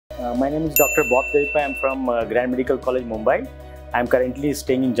My name is Dr. Daripa. I'm from Grand Medical College, Mumbai. I'm currently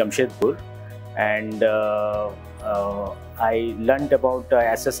staying in Jamshedpur, and I learned about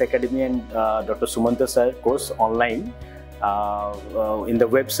SsAcademy and Dr. Sumanta sir course online in the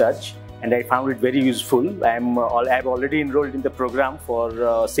web search, and I found it very useful. I've already enrolled in the program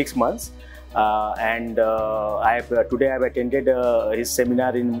for 6 months, and today I've attended his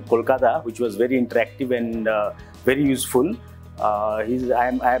seminar in Kolkata, which was very interactive and very useful.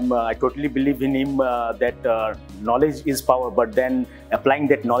 I totally believe in him that knowledge is power, but then applying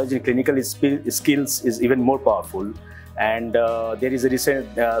that knowledge in clinical skills is even more powerful. And there is a recent,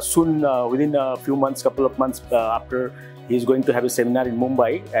 soon within a few months, couple of months after, he is going to have a seminar in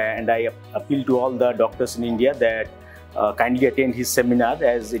Mumbai, and I appeal to all the doctors in India that kindly attend his seminar,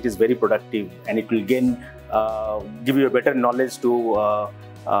 as it is very productive and it will give you a better knowledge to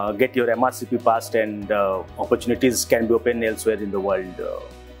get your MRCP passed, and opportunities can be opened elsewhere in the world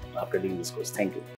after doing this course. Thank you.